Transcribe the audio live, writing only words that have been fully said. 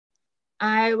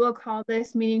I will call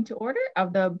this meeting to order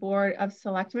of the Board of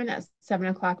Selectmen at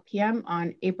 7:00 p.m.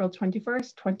 on April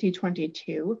 21st,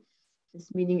 2022.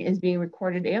 This meeting is being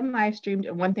recorded and live streamed.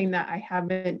 And one thing that I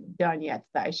haven't done yet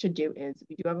that I should do is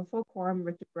we do have a full quorum.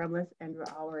 Richard Brumless, Andrew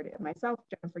Allward, and myself,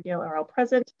 Jennifer Gale, are all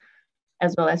present,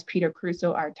 as well as Peter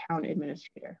Crusoe, our town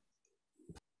administrator.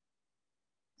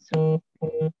 So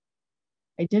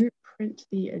I didn't print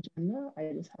the agenda.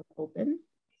 I just have it open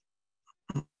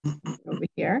over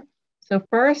here. So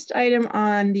first item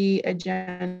on the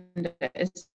agenda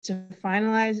is to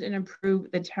finalize and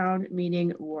approve the town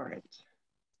meeting warrant.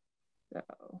 So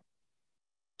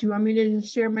do you want me to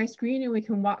just share my screen and we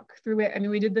can walk through it? I mean,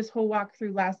 we did this whole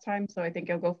walkthrough last time, so I think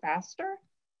it'll go faster.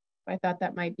 I thought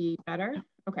that might be better.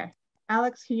 Okay.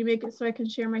 Alex, can you make it so I can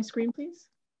share my screen, please?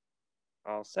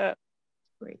 All set.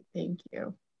 Great, thank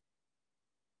you.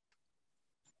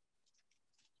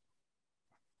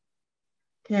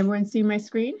 Can everyone see my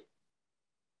screen?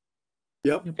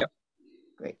 Yep.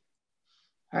 Great.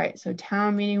 All right, so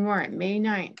town meeting warrant, May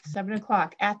 9th,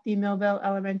 7:00 at the Millville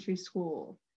Elementary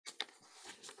School.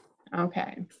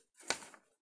 Okay.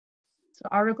 So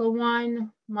Article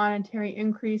 1, monetary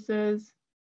increases.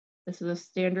 This is a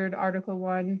standard Article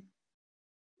 1.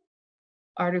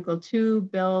 Article 2,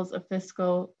 bills of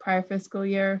prior fiscal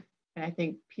year. And I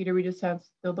think, Peter, we just have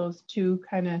still those two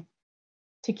kind of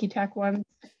ticky-tack ones.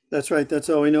 That's right. That's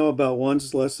all we know about.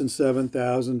 One's less than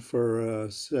 7,000 for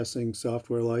assessing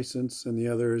software license, and the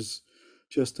other is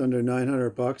just under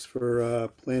 $900 for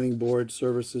planning board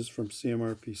services from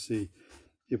CMRPC.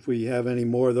 If we have any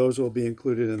more, those will be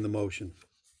included in the motion.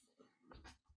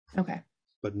 Okay.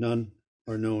 But none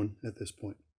are known at this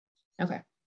point. Okay.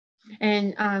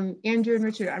 And Andrew and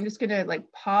Richard, I'm just gonna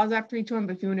pause after each one,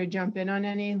 but if you want to jump in on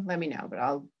any, let me know, but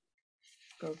I'll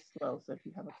go slow. So if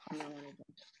you have a comment on it.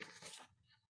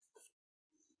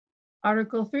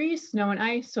 Article 3, snow and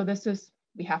ice. So this is,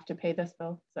 we have to pay this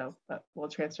bill. So, but we'll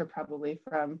transfer probably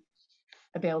from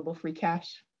available free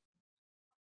cash.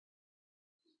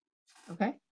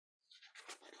 Okay.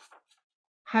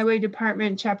 Highway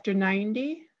Department, Chapter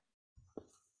 90.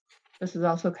 This is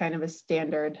also kind of a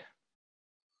standard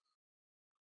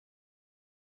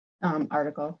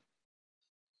article.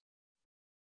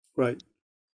 Right.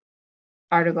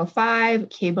 Article 5,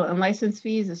 cable and license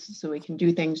fees. This is so we can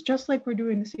do things just like we're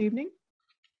doing this evening.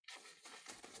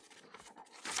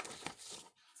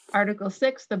 Article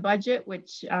 6, the budget,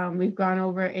 which we've gone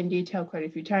over in detail quite a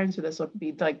few times. So this will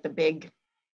be like the big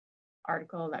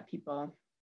article that people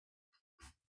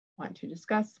want to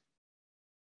discuss.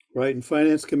 Right, and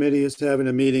Finance Committee is having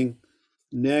a meeting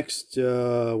next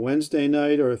Wednesday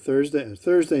night or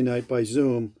Thursday night by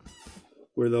Zoom,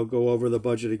 where they'll go over the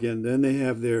budget again. Then they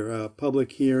have their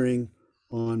public hearing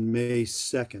on May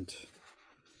 2nd.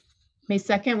 May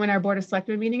 2nd, when our Board of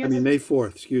Selectmen meeting is? I mean, May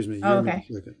 4th, excuse me. Oh, okay.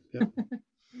 May 2nd. Yep.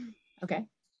 Okay.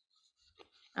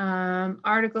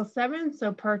 Article 7,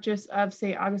 so purchase of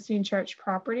St. Augustine Church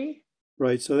property.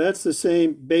 Right, so that's the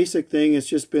same basic thing. It's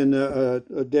just been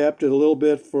adapted a little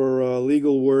bit for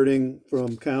legal wording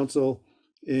from council,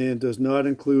 and does not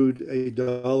include a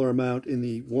dollar amount in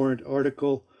the warrant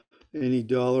article. Any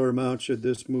dollar amount, should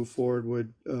this move forward,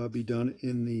 would be done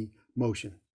in the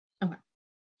motion. Okay.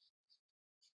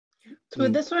 So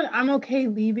with this one, I'm okay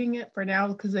leaving it for now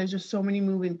because there's just so many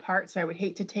moving parts. I would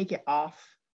hate to take it off.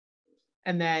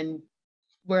 And then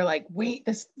we're like, wait,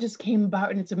 this just came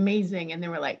about and it's amazing. And then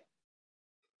we're like,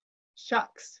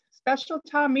 shucks, special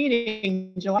town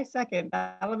meeting, July 2nd.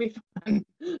 That'll be fun.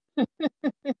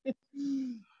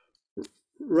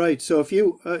 Right. So if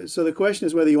you, so the question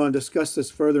is whether you want to discuss this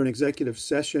further in executive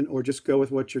session or just go with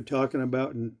what you're talking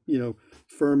about and,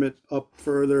 firm it up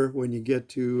further when you get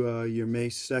to your May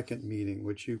 2nd meeting,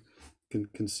 which you can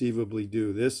conceivably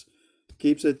do. This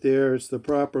keeps it there. It's the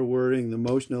proper wording. The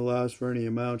motion allows for any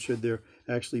amount should there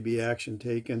actually be action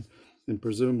taken, and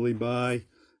presumably by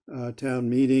town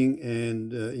meeting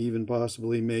and even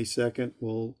possibly May 2nd,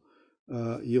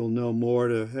 you'll know more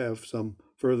to have some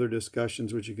further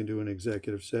discussions, which you can do in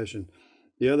executive session.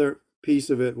 The other piece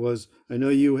of it was, I know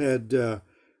you were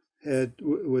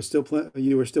still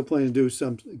planning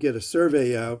to get a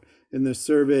survey out, and the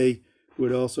survey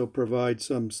would also provide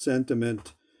some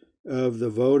sentiment of the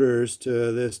voters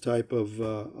to this type of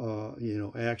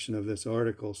action of this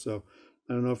article. So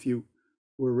I don't know if you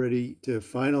were ready to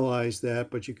finalize that,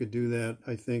 but you could do that,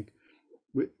 I think,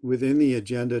 within the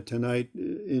agenda tonight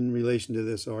in relation to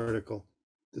this article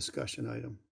discussion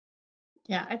item.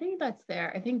 Yeah, I think that's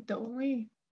there. I think the only,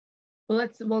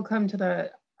 we'll come to the,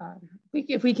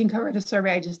 if we can cover the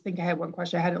survey. I just think I had one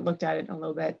question. I hadn't looked at it in a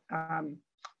little bit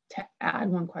to add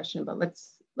one question, but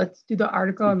let's let's do the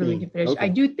article and then we can finish. Okay. I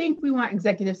do think we want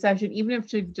executive session, even if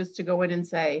just to go in and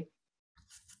say,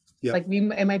 Yeah. like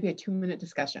it might be a 2-minute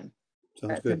discussion.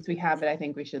 Sounds good. Since we have it, I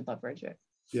think we should leverage it.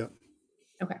 Yeah.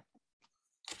 Okay.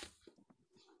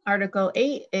 Article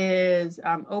 8 is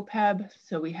OPEB.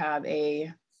 So we have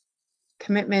a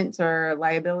commitment or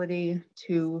liability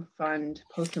to fund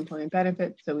post-employment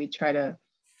benefits. So we try to,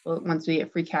 well, once we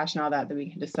get free cash and all that, then we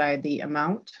can decide the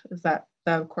amount. Is that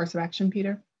the course of action,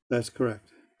 Peter? That's correct.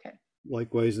 Okay.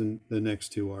 Likewise in the next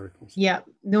two articles. Yeah.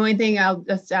 The only thing I'll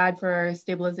just add for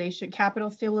stabilization, capital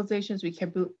stabilizations, we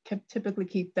typically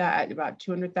keep that at about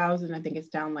 200,000. I think it's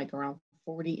down like around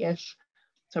 40-ish.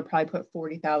 So probably put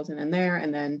 40,000 in there,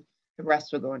 and then the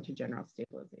rest will go into general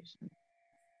stabilization.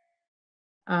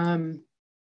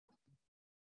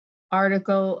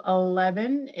 Article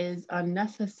 11 is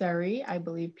unnecessary, I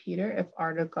believe, Peter. If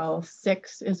Article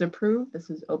 6 is approved, this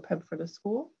is OPEB for the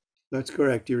school. That's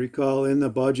correct. You recall in the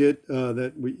budget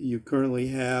that you currently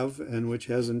have, and which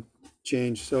hasn't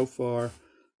changed so far,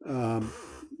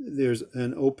 there's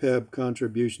an OPEB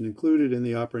contribution included in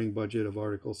the operating budget of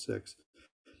Article 6.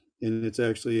 And it's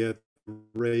actually at the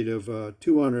rate of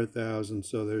 200,000.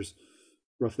 So there's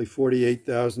roughly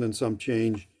 48,000 and some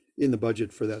change in the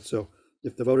budget for that. So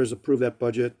if the voters approve that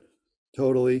budget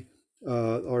totally,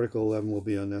 Article 11 will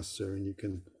be unnecessary and you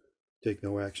can take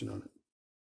no action on it.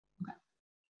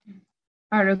 Okay.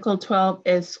 Article 12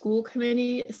 is school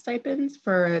committee stipends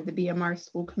for the BMR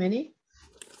school committee.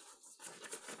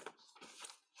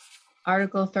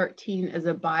 Article 13 is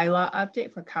a bylaw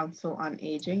update for Council on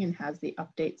Aging and has the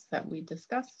updates that we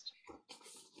discussed.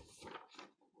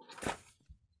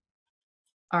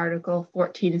 Article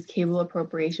 14 is cable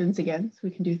appropriations again, so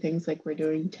we can do things like we're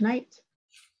doing tonight.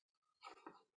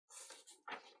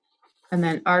 And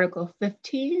then Article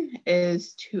 15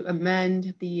 is to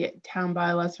amend the town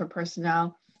bylaws for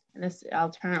personnel. And this, I'll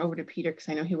turn it over to Peter because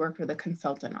I know he worked with a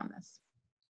consultant on this.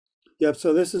 Yep,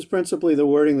 so this is principally the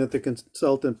wording that the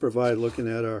consultant provided looking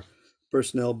at our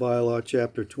personnel bylaw,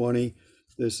 chapter 20.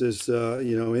 This is,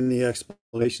 in the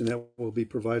explanation that will be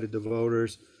provided to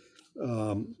voters.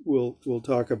 We'll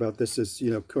talk about this as,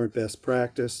 current best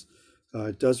practice.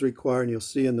 It does require, and you'll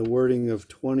see in the wording of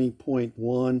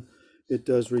 20.1, it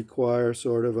does require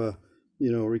sort of a,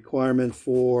 requirement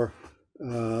for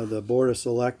the Board of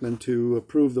Selectmen to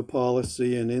approve the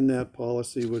policy, and in that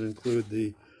policy would include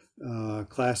the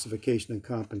classification and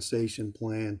compensation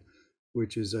plan,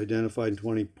 which is identified in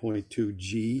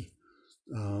 20.2G.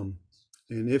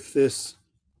 And if this,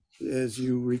 as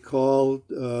you recall,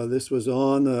 this was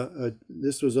on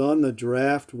the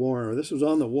draft warrant, or this was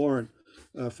on the warrant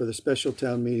for the special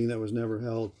town meeting that was never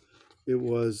held. It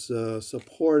was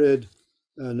supported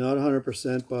not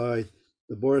 100% by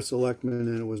the Board of Selectmen,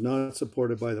 and it was not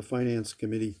supported by the Finance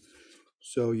Committee.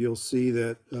 So you'll see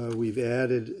that we've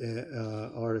added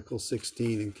Article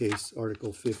 16 in case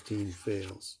Article 15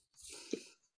 fails.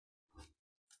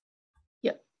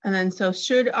 Yep. And then so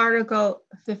should Article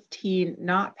 15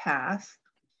 not pass,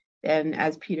 then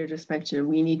as Peter just mentioned,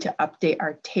 we need to update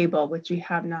our table, which we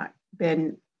have not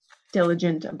been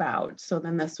diligent about. So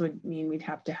then this would mean we'd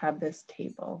have to have this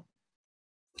table.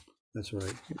 That's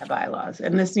right. In the bylaws.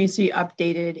 And this needs to be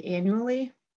updated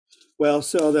annually? Well,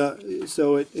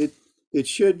 it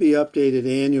should be updated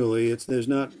annually.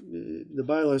 The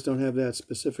bylaws don't have that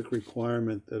specific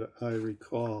requirement that I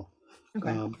recall.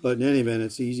 Okay. But in any event,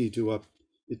 it's easy to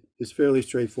it's fairly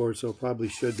straightforward, so it probably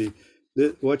should be.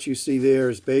 What you see there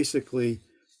is basically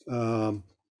the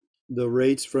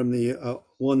rates from the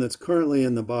one that's currently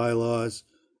in the bylaws,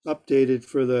 updated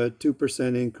for the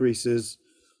 2% increases,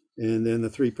 and then the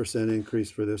 3% increase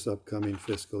for this upcoming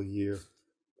fiscal year.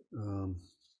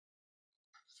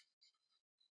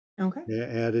 Okay.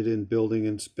 Added in building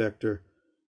inspector.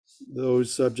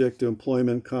 Those subject to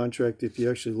employment contract, if you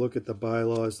actually look at the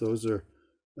bylaws, those are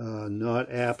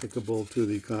not applicable to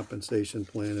the compensation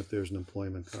plan if there's an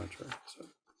employment contract. So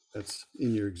that's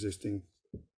in your existing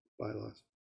bylaws.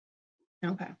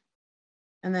 Okay.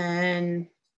 And then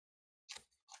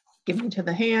given to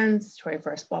the hands,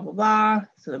 21st, blah, blah, blah.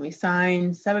 So then we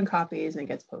sign 7 copies and it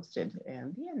gets posted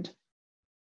and the end.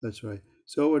 That's right.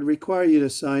 So it would require you to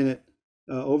sign it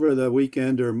over the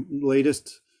weekend or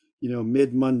latest,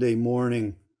 mid-Monday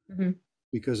morning,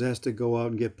 because it has to go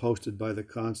out and get posted by the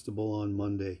constable on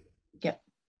Monday. Yep.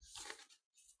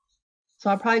 So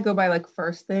I'll probably go by like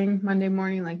first thing Monday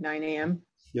morning, like 9 a.m.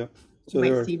 Yep. So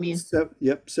there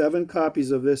are 7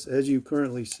 copies of this as you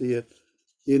currently see it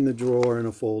in the drawer in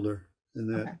a folder in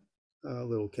that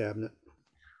little cabinet.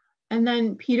 And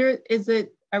then Peter,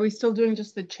 are we still doing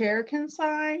just the chair can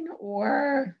sign,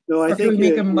 or no? I think can we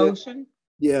make a motion?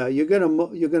 Yeah,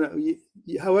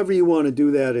 however you want to do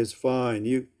that is fine.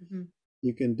 Mhm.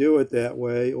 You can do it that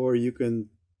way, or you can,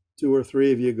 two or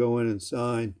three of you go in and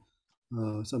sign.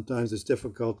 Sometimes it's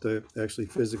difficult to actually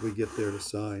physically get there to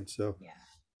sign. So Yeah.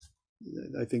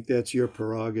 I think that's your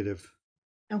prerogative.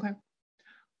 Okay.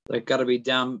 Like, got to be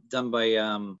done by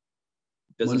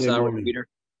business Monday hours, morning. Peter?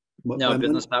 By No,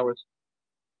 business hours.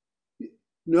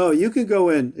 No, you can go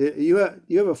in. You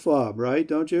have a fob, right?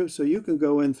 Don't you? So you can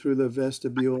go in through the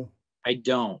vestibule. I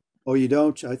don't. Oh, you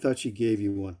don't? I thought she gave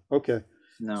you one. Okay.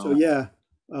 So No.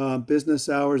 yeah, business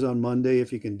hours on Monday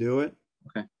if you can do it.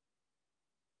 Okay.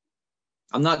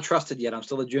 I'm not trusted yet. I'm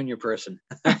still a junior person.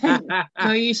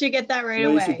 No, you should get that right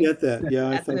Well, you should away. get that. Yeah,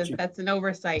 I thought she That's an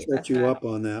oversight. set you up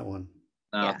on that one.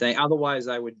 No, Yeah. otherwise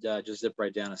I would just zip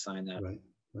right down and sign that. Right,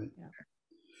 right. Yeah.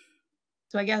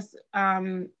 So I guess,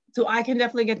 so I can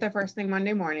definitely get there first thing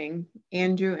Monday morning.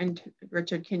 Andrew and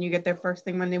Richard, can you get there first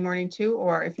thing Monday morning too?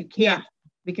 Or if you can't,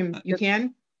 you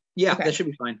can? Yeah, Okay. that should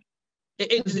be fine.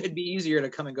 It'd be easier to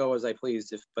come and go as I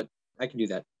pleased, but I can do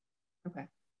that. Okay.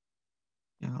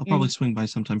 Yeah, I'll probably swing by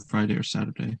sometime Friday or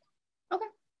Saturday. Okay.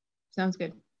 Sounds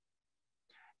good.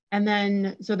 And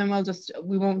then, so then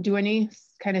we won't do any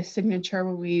kind of signature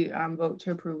when we vote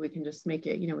to approve. We can just make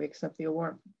it, we accept the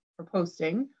award for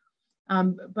posting.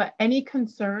 But any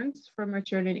concerns from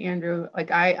Richard and Andrew? Like,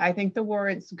 I think the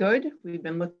warrant's good. We've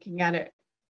been looking at it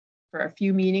for a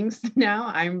few meetings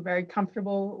now. I'm very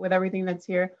comfortable with everything that's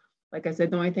here. Like I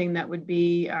said, the only thing that would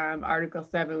be Article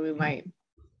 7, we might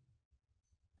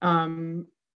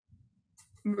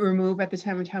remove at the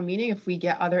time of town meeting if we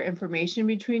get other information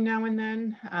between now and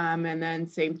then. And then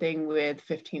same thing with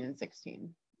 15 and 16.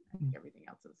 I think everything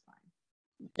else is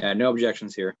fine. Yeah, no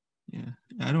objections here. Yeah,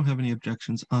 I don't have any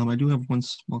objections. I do have one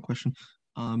small question.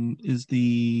 Is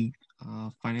the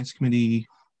Finance Committee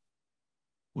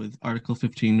with Article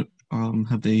 15,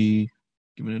 have they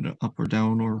given it up or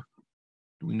down, or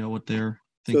do we know what they're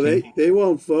thinking? So they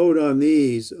won't vote on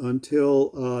these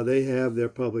until they have their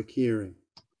public hearing.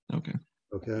 Okay.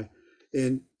 Okay.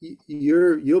 And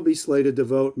you'll be slated to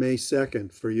vote May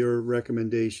 2nd for your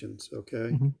recommendations.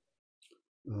 Okay.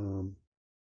 Mm-hmm.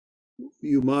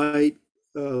 You might,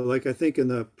 like I think in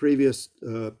the previous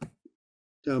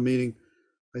town meeting,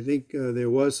 I think there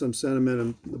was some sentiment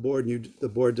on the board, and the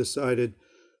board decided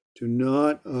to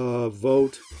not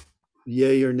vote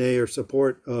yay or nay or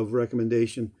support of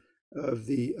recommendation of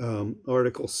the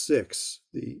Article 6,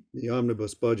 the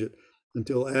omnibus budget,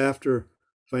 until after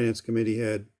Finance Committee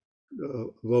had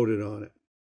voted on it.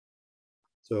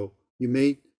 So you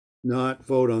may not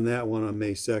vote on that one on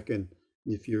May 2nd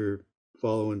if you're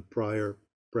following prior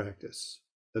practice.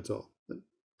 That's all.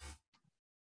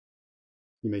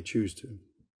 You may choose to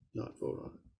not vote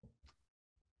on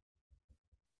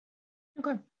it.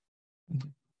 Okay.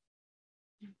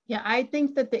 Yeah, I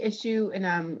think that the issue, and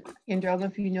Andrew, I don't know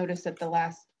if you noticed at the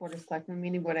last Board of Selectmen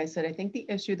meeting what I said, I think the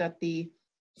issue that the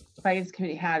Finance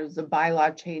Committee had was a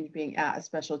bylaw change being at a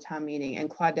special town meeting, and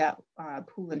Claudette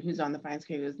Poulin, who's on the Finance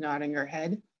Committee, was nodding her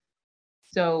head.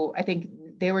 So I think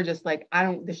they were just like,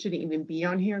 this shouldn't even be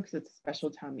on here because it's a special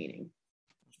town meeting.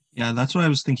 Yeah, that's what I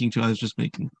was thinking too. I was just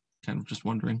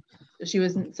wondering.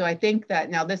 So I think that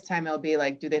now this time it'll be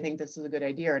like, do they think this is a good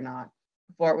idea or not?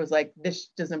 Before it was like, this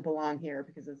doesn't belong here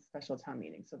because it's a special town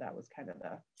meeting. So that was kind of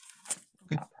the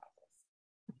thought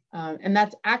process. And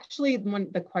that's actually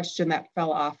the question that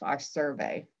fell off our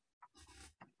survey.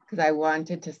 Because I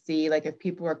wanted to see like if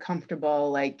people were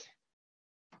comfortable, like,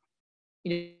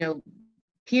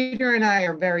 Peter and I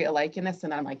are very alike in this,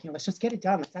 and I'm like, let's just get it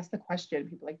done. Let's ask the question.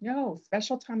 People are like, no,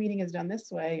 special town meeting is done this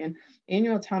way, and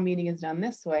annual town meeting is done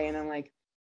this way. And I'm like,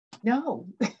 no,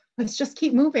 let's just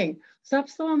keep moving. Stop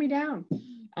slowing me down.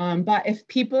 But if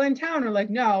people in town are like,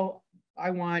 no,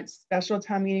 I want special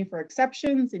town meeting for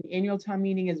exceptions, and annual town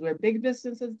meeting is where big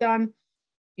business is done,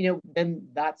 then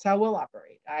that's how we'll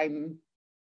operate. I'm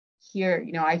here,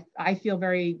 I feel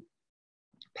very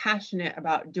passionate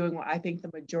about doing what I think the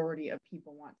majority of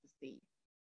people want to see.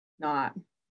 Not,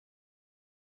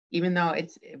 even though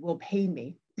it will pay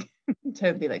me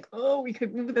to be like, oh, we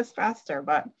could move this faster.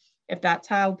 But if that's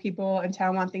how people in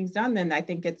town want things done, then I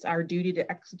think it's our duty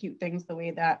to execute things the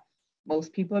way that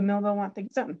most people in Millville want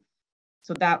things done.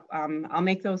 So that I'll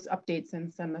make those updates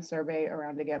and send the survey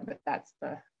around again, but that's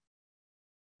what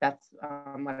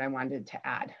I wanted to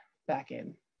add back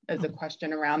in as a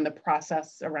question around the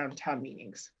process around town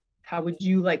meetings. How would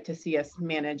you like to see us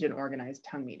manage and organize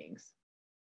town meetings?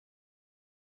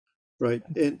 Right.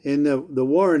 And the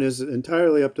warrant is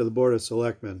entirely up to the Board of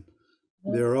Selectmen.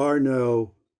 There are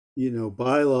no,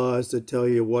 bylaws that tell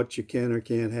you what you can or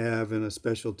can't have in a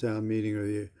special town meeting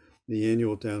or the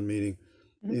annual town meeting.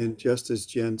 And just as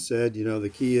Jen said, you know, the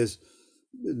key is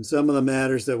in some of the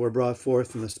matters that were brought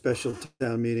forth in the special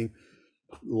town meeting,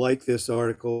 like this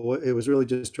article, it was really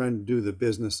just trying to do the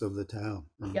business of the town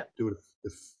and Yep. do it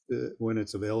when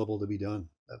it's available to be done.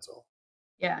 That's all.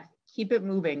 Yeah, keep it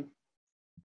moving.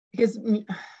 Because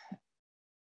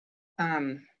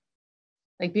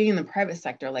like being in the private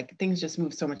sector, like things just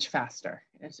move so much faster.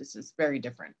 It's very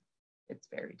different. It's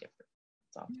very different.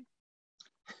 That's all.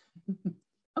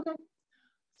 Okay.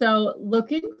 So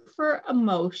looking for a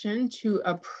motion to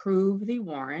approve the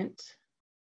warrant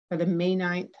for the May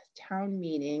 9th town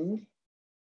meeting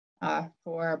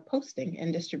for posting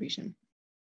and distribution.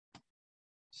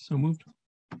 So moved.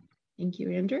 Thank you,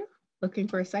 Andrew. Looking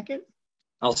for a second.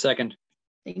 I'll second.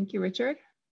 Thank you, Richard.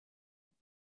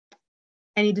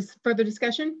 Any further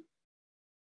discussion?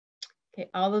 Okay,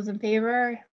 all those in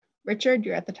favor? Richard,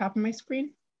 you're at the top of my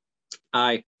screen.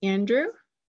 Aye. Andrew?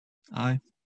 Aye.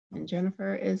 And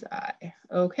Jennifer is aye.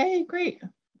 Okay, great.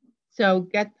 So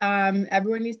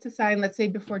everyone needs to sign, let's say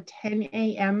before 10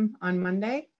 a.m. on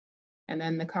Monday. And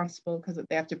then the constable, because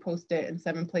they have to post it in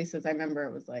 7 places. I remember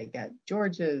it was like at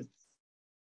George's,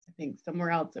 I think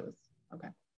somewhere else it was, okay.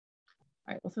 All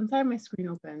right, well, since I have my screen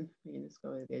open, we can just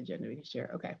go to the agenda, we can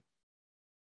share, okay.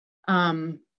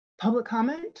 Public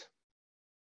comment?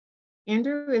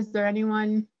 Andrew, is there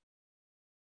anyone?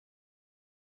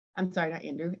 I'm sorry, not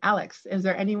Andrew, Alex, is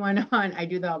there anyone on, I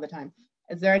do that all the time.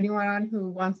 Is there anyone on who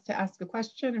wants to ask a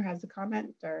question or has a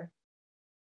comment or?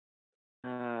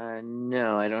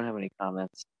 No, I don't have any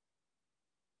comments.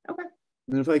 Okay.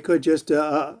 And if I could just,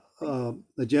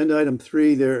 agenda item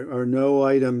 3, there are no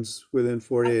items within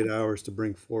 48 hours to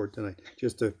bring forward tonight,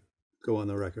 just to go on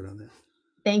the record on that.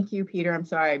 Thank you, Peter. I'm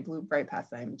sorry, I blew right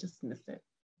past that. I just missed it,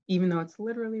 even though it's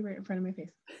literally right in front of my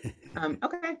face.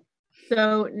 Okay,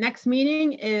 so next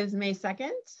meeting is May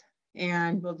 2nd,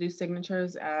 and we'll do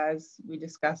signatures as we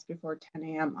discussed before 10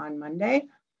 a.m. on Monday.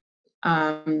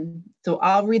 So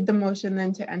I'll read the motion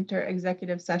then to enter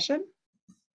executive session.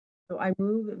 So I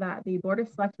move that the Board of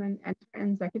Selectmen enter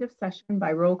executive session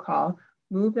by roll call.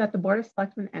 Move that the Board of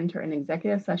Selectmen enter an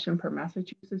executive session per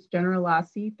Massachusetts General Law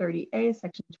C-30A,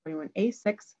 Section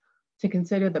 21A6, to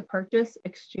consider the purchase,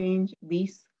 exchange,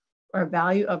 lease, or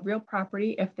value of real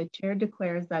property if the chair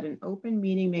declares that an open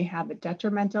meeting may have a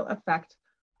detrimental effect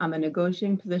on the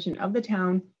negotiating position of the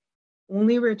town,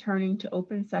 only returning to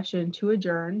open session to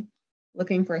adjourn.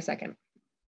 Looking for a second.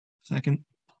 Second.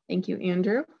 Thank you,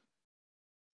 Andrew.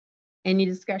 Any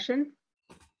discussion?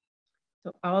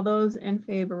 So all those in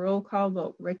favor, roll call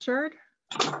vote. Richard?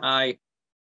 Aye.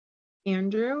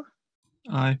 Andrew?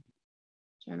 Aye.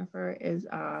 Jennifer is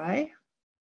aye.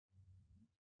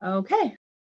 Okay,